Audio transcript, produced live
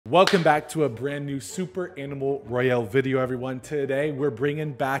Welcome back to a brand new Super Animal Royale video, everyone. Today, we're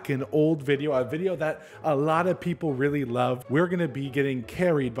bringing back an old video, a video that a lot of people really love. We're gonna be getting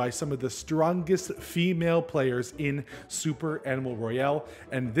carried by some of the strongest female players in Super Animal Royale.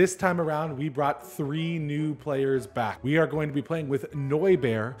 And this time around, we brought 3 new players back. We are going to be playing with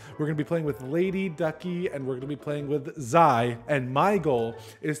Noibear, we're gonna be playing with Lady Ducky, and we're gonna be playing with Zai. And my goal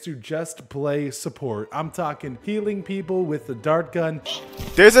is to just play support. I'm talking healing people with the dart gun.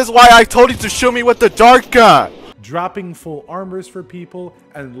 This is why I told you to shoot me with the dart gun! Dropping full armors for people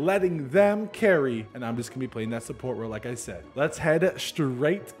and letting them carry. And I'm just gonna be playing that support role like I said. Let's head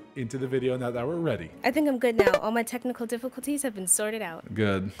straight into the video now that we're ready. I think I'm good now. All my technical difficulties have been sorted out.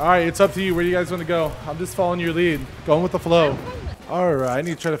 Good. All right, it's up to you. Where do you guys want to go? I'm just following your lead. Going with the flow. All right, I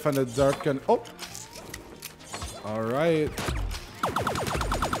need to try to find a dart gun. Oh. All right.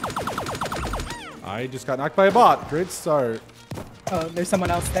 I just got knocked by a bot. Great start. Oh, there's someone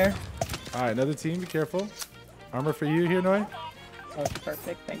else there. All right, another team. Be careful. Armor for you here, Noi. Oh,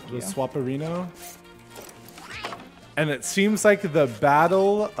 perfect. Thank you. The Swaparino. And it seems like the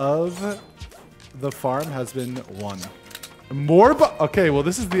battle of the farm has been won. More okay, well,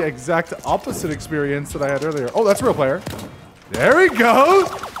 this is the exact opposite experience that I had earlier. Oh, that's a real player. There we go.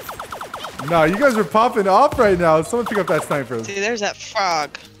 No, you guys are popping off right now. Someone pick up that sniper. See, there's that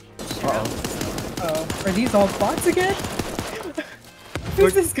frog. Uh-oh. Oh, are these all bots again?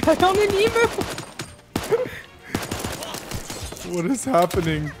 Who's this guy on an emo? What is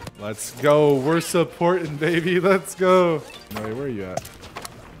happening? Let's go. We're supporting, baby. Let's go. No, where are you at?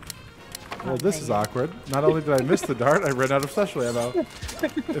 Well, this is awkward. Not only did I miss the dart, I ran out of special ammo.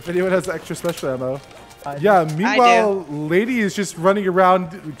 If anyone has extra special ammo. Yeah, meanwhile, Lady is just running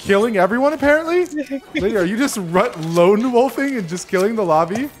around killing everyone, apparently. Lady, are you just lone wolfing and just killing the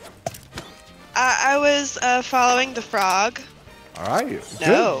lobby? I was following the frog. All right.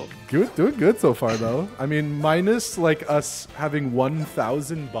 No. Good. Doing good so far, though. I mean, minus like us having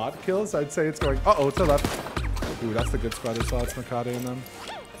 1,000 bot kills, I'd say it's going. Uh-oh, to the left. Ooh, that's the good squad I saw. It's 𝐇𝐀𝐑𝐃 in them.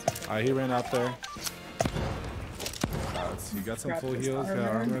 All right, he ran out there. Let's see. Got some full heals. Yeah,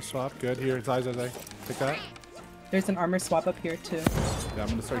 armor swap. Good. Here, Zai. Take that. There's an armor swap up here, too. Yeah, I'm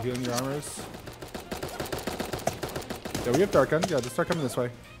going to start healing your armors. Yeah, we have dart gun. Yeah, just start coming this way.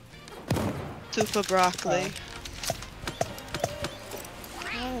 Super broccoli.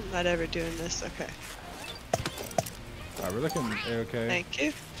 I'm not ever doing this. Okay. Alright, we're looking okay. Thank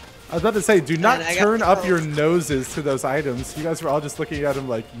you. I was about to say, do not turn up killed. your noses to those items. You guys were all just looking at them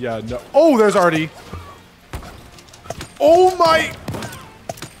like, yeah, no. Oh, there's Artie. Oh my!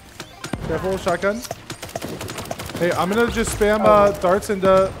 Careful, shotgun. Hey, I'm gonna just spam darts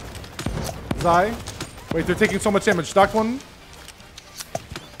into Zai. Wait, they're taking so much damage. Knocked one.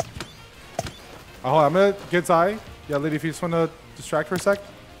 Oh, hold on, I'm gonna get Zai. Yeah, Lady, if you just wanna distract for a sec.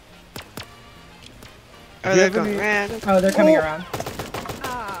 Oh, they're going around. Oh, they're coming around.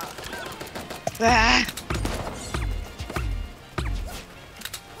 Ah.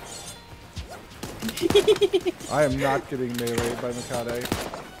 I am not getting meleeed by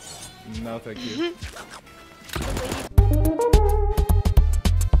𝐇𝐀𝐃. No, thank you.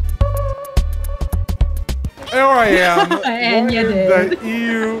 There I am. And you did. The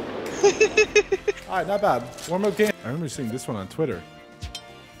EU. Alright, not bad. Warm up game. I remember seeing this one on Twitter.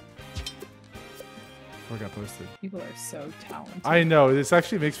 Before it got posted. People are so talented. I know. This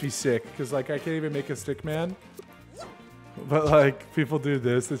actually makes me sick because, like, I can't even make a stick man. But, like, people do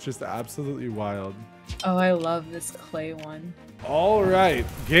this. It's just absolutely wild. Oh, I love this clay one. All right.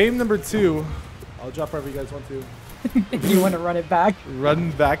 Game number 2. I'll drop wherever you guys want to. If you want to run it back.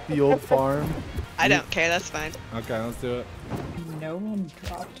 Run back the old farm. I don't care. That's fine. Okay, let's do it. No one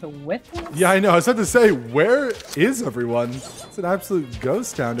dropped a with us? Yeah, I know. I was about to say, where is everyone? It's an absolute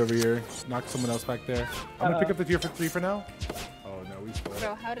ghost town over here. Knock someone else back there. I'm going to pick up the tier for 3 for now. Oh, no, we split.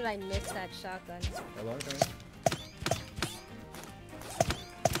 Bro, how did I miss that shotgun? Hello, okay.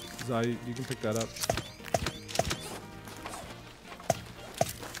 Zai, you can pick that up.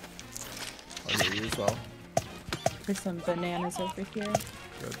 I'll get you as well. There's some bananas over here.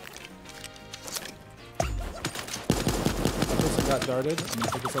 Good. This got darted. I'm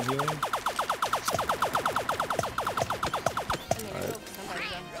gonna focus on healing. Alright.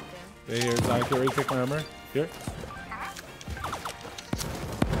 Hey, here, Zai, get ready to pick my armor. Here.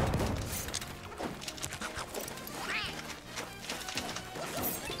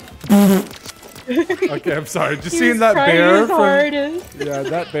 Okay, I'm sorry. Just seeing that bear from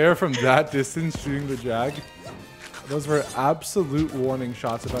that bear from that distance shooting the jag. Those were absolute warning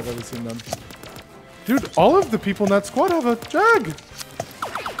shots if I've ever seen them. Dude, all of the people in that squad have a jag.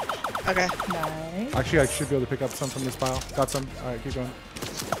 Okay. Nice. Actually, I should be able to pick up some from this pile. Got some. All right, keep going.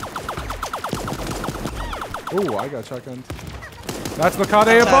 Oh, I got shotgunned. That's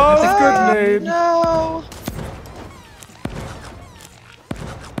Makade above. Good nade. No.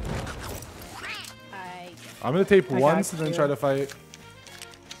 I'm gonna tape I once got and then you. try to fight.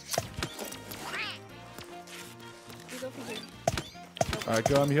 Alright,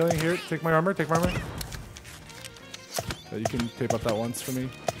 go. I'm healing here. Take my armor. Take my armor. Yeah, you can tape up that once for me.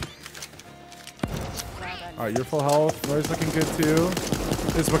 Alright, you're full health. Nora's looking good too.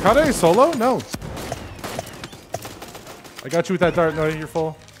 Is Makade solo? No. I got you with that dart. Nora, you're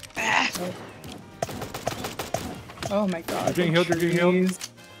full. Oh my god. You're getting healed. You're getting healed. Jeez.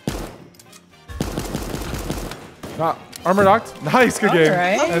 Ah, armor knocked. Nice, good game.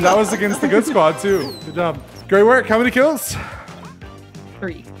 Alright. And that was against the good squad too. Good job. Great work. How many kills?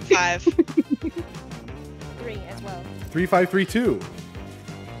 3. 5. 3 as well. 3, 5, 3, 2.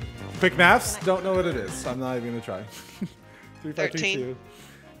 Quick maths. Don't know what it is. I'm not even gonna try. 3, 5, 3, 13. 2.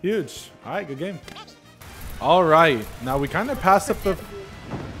 Huge. All right, good game. All right. Now we kind of passed up the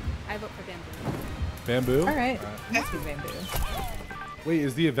I vote for bamboo. bamboo. Alright. Must be bamboo. Wait,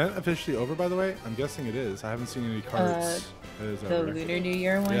 is the event officially over, by the way? I'm guessing it is. I haven't seen any cards. It is The over. Lunar New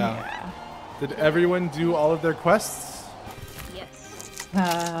Year one? Yeah. Did everyone do all of their quests? Yes.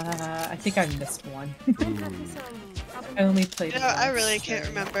 Yeah. I think I missed one. Ooh. I only played it I once, really can't so-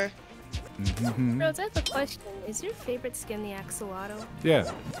 remember. Brodes, I have a question. Is your favorite skin the axolotl?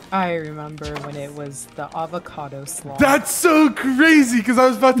 Yeah. I remember when it was the avocado slaw. That's so crazy because I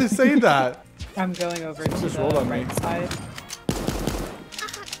was about to say that. I'm going over to Just the roll on me. right side.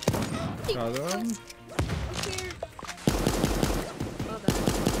 Got him.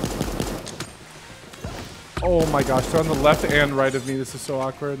 Oh my gosh, they're on the left and right of me. This is so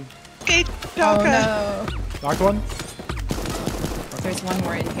awkward. Okay, Oh okay. no. Knocked one. There's one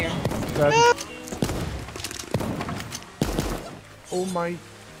more in here. Dead. Oh my.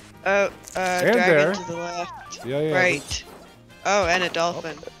 Oh, And dragon there. to the left. Yeah, yeah. Right. Oh, and a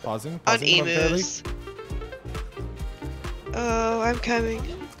dolphin. Pausing. On Pausing momentarily. emus. Oh, I'm coming.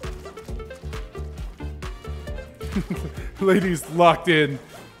 Lady's locked in.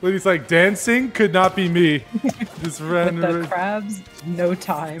 Lady's like, dancing could not be me. Just ran, With the right, crabs, no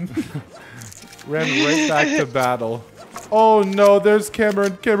time. ran right back to battle. Oh no, there's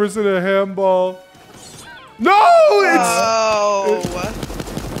Cameron. Cameron's in a handball. No! It's... Oh.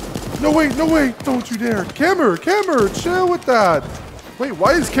 No, wait. Don't you dare. Cameron, chill with that. Wait,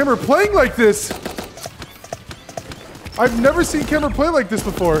 why is Cameron playing like this? I've never seen Cameron play like this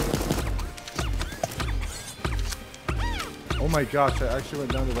before. Oh my gosh, I actually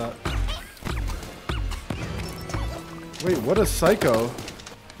went down to that. Wait, what a psycho.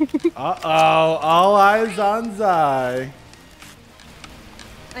 Uh-oh, all eyes on Zai.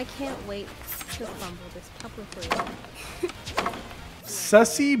 I can't wait to fumble this publicly.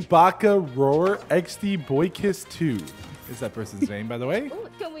 Sussy Baka Roar XD Boykiss 2 is that person's name, by the way. Ooh,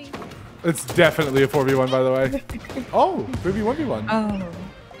 can we? It's definitely a 4v1, by the way. Oh, 3v1v1. Oh.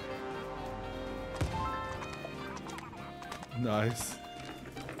 Nice.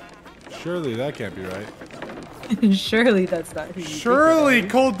 Surely that can't be right. Surely that's not who you think it Surely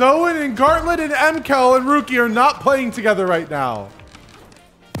is. Coldoan and Gartlet and MKel and Rookie are not playing together right now.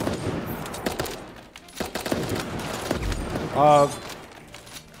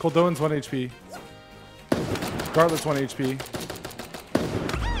 Coldoan's 1 HP. Gartlet's 1 HP.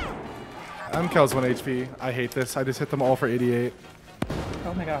 MKel's 1 HP. I hate this. I just hit them all for 88.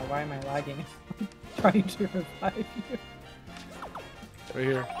 Oh my god, why am I lagging? Trying to revive you. Right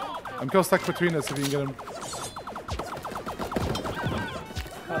here. MKel's stuck between us if you can get him.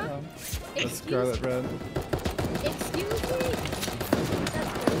 Uh-oh. That's Scarlet Red. Excuse me.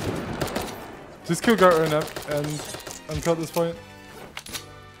 Just kill Gartlet and MKel at this point.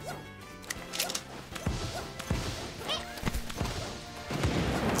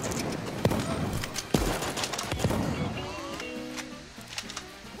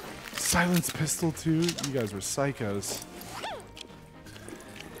 Silence pistol too? You guys were psychos.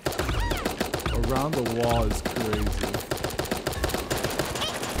 Around the wall is crazy.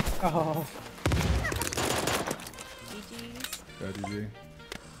 Oh. GG's. Yeah, GG.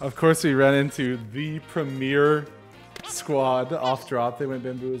 Of course we ran into the premier squad off drop. They went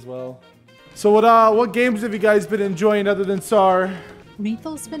bamboo as well. So what games have you guys been enjoying other than SAR?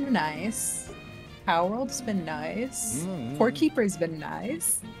 Lethal's been nice. Power World's been nice. Core Keeper's been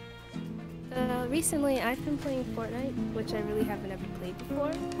nice. Recently, I've been playing Fortnite, which I really haven't ever played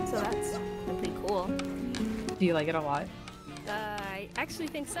before, so that's been pretty cool. Do you like it a lot? I actually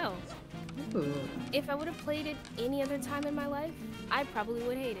think so. Ooh. If I would have played it any other time in my life, I probably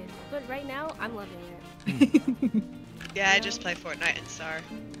would hate it. But right now, I'm loving it. Yeah, I just play Fortnite and SAR.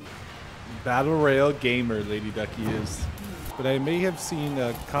 Battle Royale gamer, Lady Ducky is. But I may have seen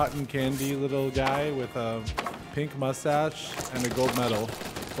a cotton candy little guy with a pink mustache and a gold medal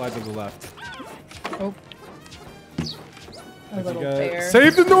fly to the left. Oh. A little bear.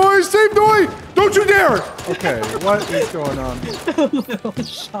 Save the noise! Save noise! Don't you dare! Okay, what is going on? A little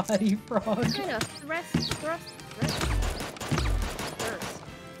shoddy frog. Kind of thrust.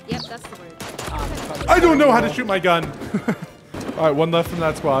 Yep, that's the word. I don't know how to shoot my gun. All right, one left from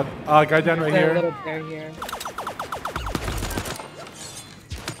that squad. Guy down right here. A little bear here.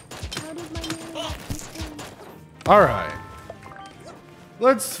 How did my man All right.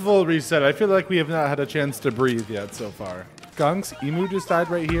 Let's full reset. I feel like we have not had a chance to breathe yet so far. Skunks, Emu just died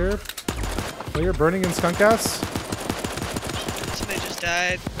right here. Player burning in skunk ass. Somebody just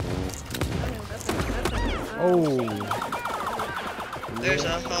died. Oh. There's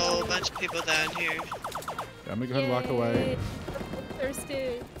a whole bunch of people down here. Yeah, I'm gonna go ahead and walk away.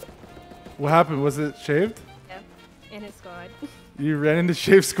 Thirsty. What happened? Was it shaved? Yeah, and his squad. You ran into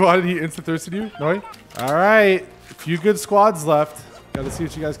Shaved Squad and he insta-thirsted you? No? All right. A few good squads left. Gotta see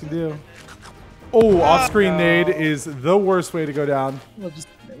what you guys can do. Oh, off-screen nade is the worst way to go down. We'll just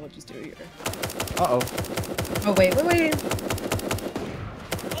do it here. Uh-oh. Oh, wait.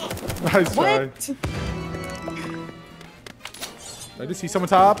 Nice try. What? I just see someone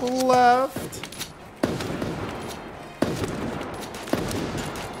top left.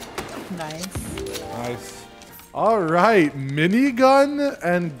 Nice. All right. Minigun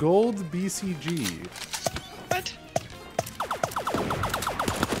and gold BCG. What?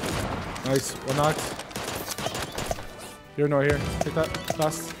 Nice. One knocked. Here, no, here. Take that.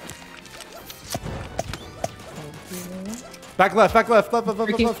 Fast. Back left. Left.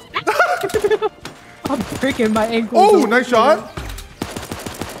 I'm breaking my ankles. Oh, nice shot.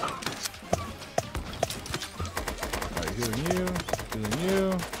 All right, healing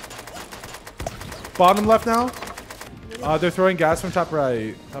you. Bottom left now. They're throwing gas from top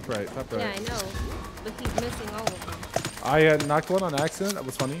right. Top right. Yeah, I know. But he's missing all of them. I knocked one on accident. That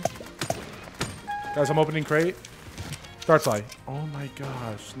was funny. Guys, I'm opening crate. Dart fly. Oh my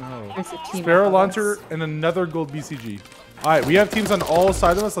gosh, no. There's a team Sparrow of launcher us. and another gold BCG. All right, we have teams on all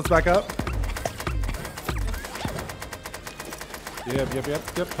sides of us. Let's back up. Yep.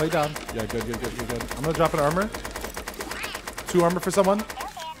 Play down. Yeah, good. I'm gonna drop an armor. 2 armor for someone.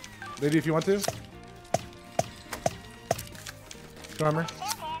 Lady, if you want to. 2 armor.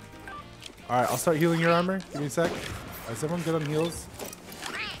 All right, I'll start healing your armor. Give me a sec. Is everyone good on heals?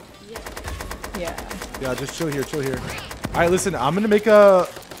 Yeah, just chill here. All right, listen, I'm gonna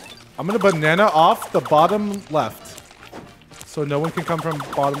banana off the bottom left. So no one can come from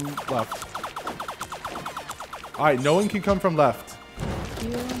bottom left. All right, no one can come from left.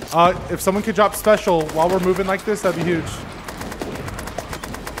 If someone could drop special while we're moving like this, that'd be huge.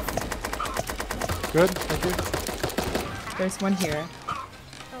 Good, thank you. There's one here.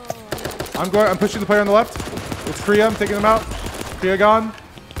 I'm pushing the player on the left. It's Kriya, I'm taking him out. Kriya gone.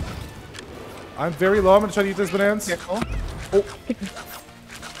 I'm very low, I'm gonna try to eat those bananas. Careful. Oh.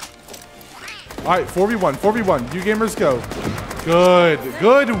 All right, 4v1. You gamers go.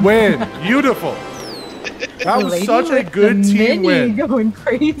 Good win. Beautiful. That was such a good team win. Going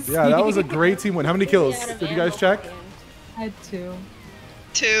crazy. Yeah, that was a great team win. How many kills did you guys check? I had 2.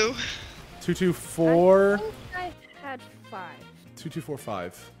 2. 2, 2, 4. I think I had 5. 2, 2, 4,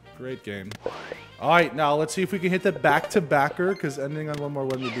 5. Great game. All right, now let's see if we can hit the back-to-backer, because ending on one more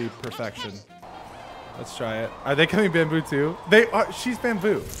win would be perfection. Let's try it. Are they coming bamboo too? They are. She's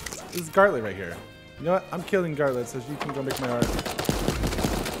bamboo. This is Gartlet right here. You know what? I'm killing Gartlet, so you can go make my art.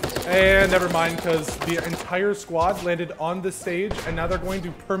 And never mind, because the entire squad landed on the stage, and now they're going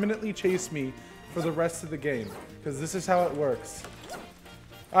to permanently chase me for the rest of the game, because this is how it works.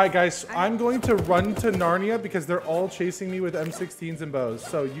 All right, guys, I'm going to run to Narnia because they're all chasing me with M16s and bows.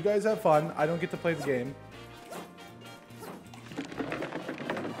 So you guys have fun. I don't get to play the game.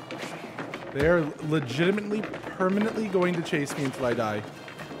 They are legitimately, permanently going to chase me until I die.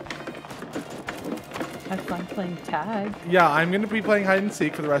 Have fun playing tag. Yeah, I'm going to be playing hide and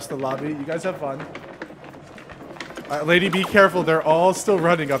seek for the rest of the lobby. You guys have fun. Lady, be careful. They're all still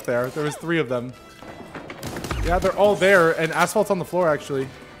running up there. There was 3 of them. Yeah, they're all there, and asphalt's on the floor, actually.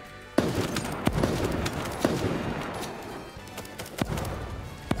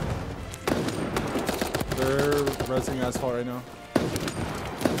 They're resing asphalt right now.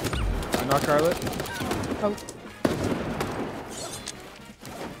 I knock Garlet. Oh.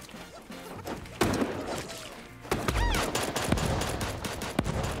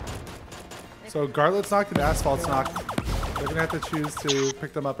 So Garlet's knocked and asphalt's knocked. They're gonna have to choose to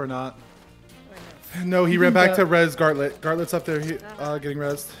pick them up or not. No, he ran back to res Garlet. Garlet's up there getting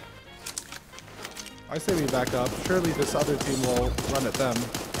rezzed. I say we back up. Surely this other team will run at them.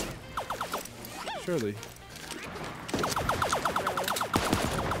 Surely.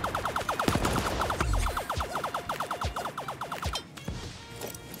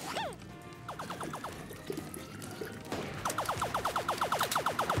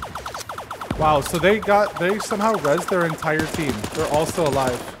 Wow, so they somehow rezzed their entire team. They're all still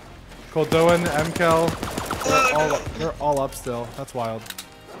alive. 𝐇𝐀𝐑𝐃, 𝐸𝐀𝐃, they're all up still. That's wild.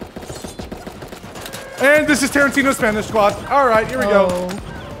 And this is Tarantino Spanish squad. All right, here we go.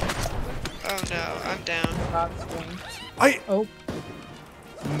 Oh no, I'm down. Oh.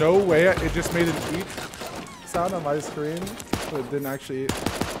 No way, it just made an eat sound on my screen, but it didn't actually eat.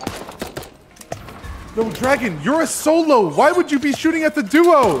 No, Dragon, you're a solo. Why would you be shooting at the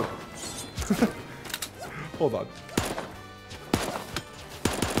duo? Hold on.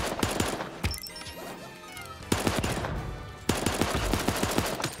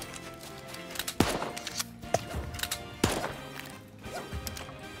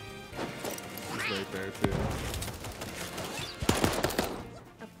 He's right there too.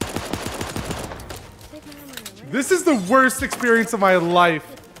 This is the worst experience of my life.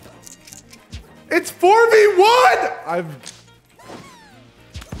 It's 4v1!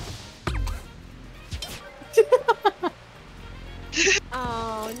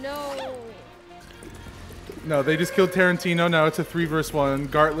 Oh no. No, they just killed Tarantino. Now it's a 3 vs 1.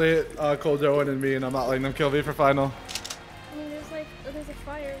 𝐸𝐃, 𝐸𝐾𝐃, and me, and I'm not letting them kill me for final. I mean, there's a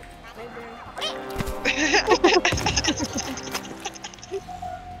fire right there.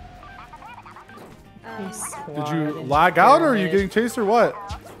 Did you lag out, or are you getting chased, or what?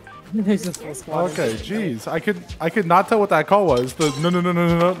 There's this whole squad. Okay, jeez, I could not tell what that call was. The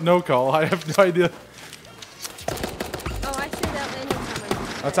no call. I have no idea. Oh, I see that landing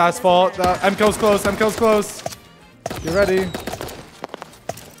coming. That's asphalt. 𝐸𝐾𝐃's close. 𝐸𝐾𝐃's close. Get ready.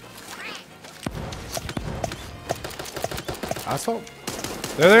 Asphalt.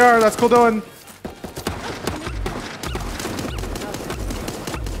 There they are. That's 𝐸𝐾𝐃.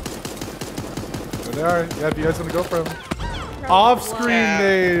 There they are. Yeah, if you guys want to go for them. Off-screen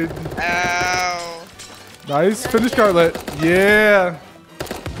nade. Ow. Nice. Finish 𝐸𝐃. Yeah.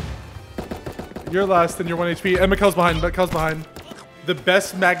 You're last and you're 1 HP. And 𝐸𝐾𝐃's behind. 𝐸𝐾𝐃's behind. The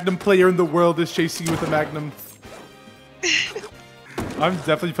best Magnum player in the world is chasing you with a Magnum. I'm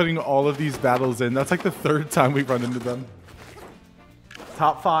definitely putting all of these battles in. That's like the 3rd time we've run into them.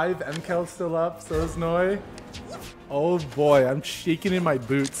 Top 5. 𝐸𝐾𝐃's still up. So is Noi. Oh boy, I'm shaking in my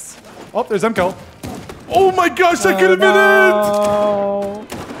boots. Oh, there's 𝐸𝐾𝐃. Oh my gosh, that could have been it!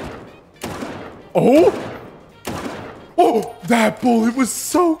 Oh! Oh, that bullet was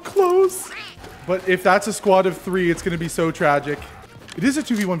so close! But if that's a squad of 3, it's going to be so tragic. It is a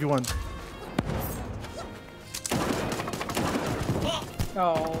 2v1v1.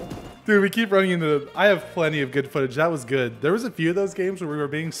 Oh. Dude, we keep running into them. I have plenty of good footage. That was good. There was a few of those games where we were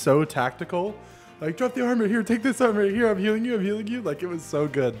being so tactical. Like, drop the armor here, take this armor here, I'm healing you, I'm healing you. Like, it was so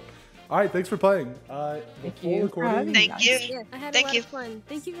good. All right, thanks for playing. Thank you. Thank you. Yeah, I had Thank a lot you. of fun.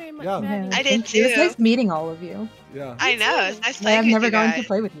 Thank you very much. Yeah. For having me. I did It was too. nice meeting all of you. Yeah. I know. It's nice I've playing with never you gotten to guys.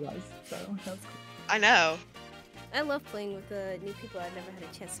 play with you guys, so that's cool. I know. I love playing with new people I've never had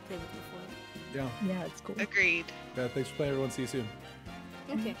a chance to play with before. Yeah. Yeah, it's cool. Agreed. Yeah, thanks for playing, everyone. See you soon.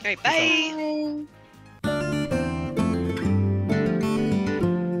 Okay. All right, bye. Bye.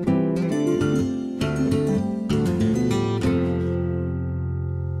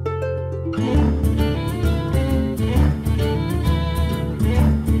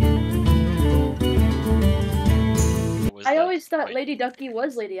 I always thought Lady Ducky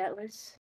was Lady Atlas.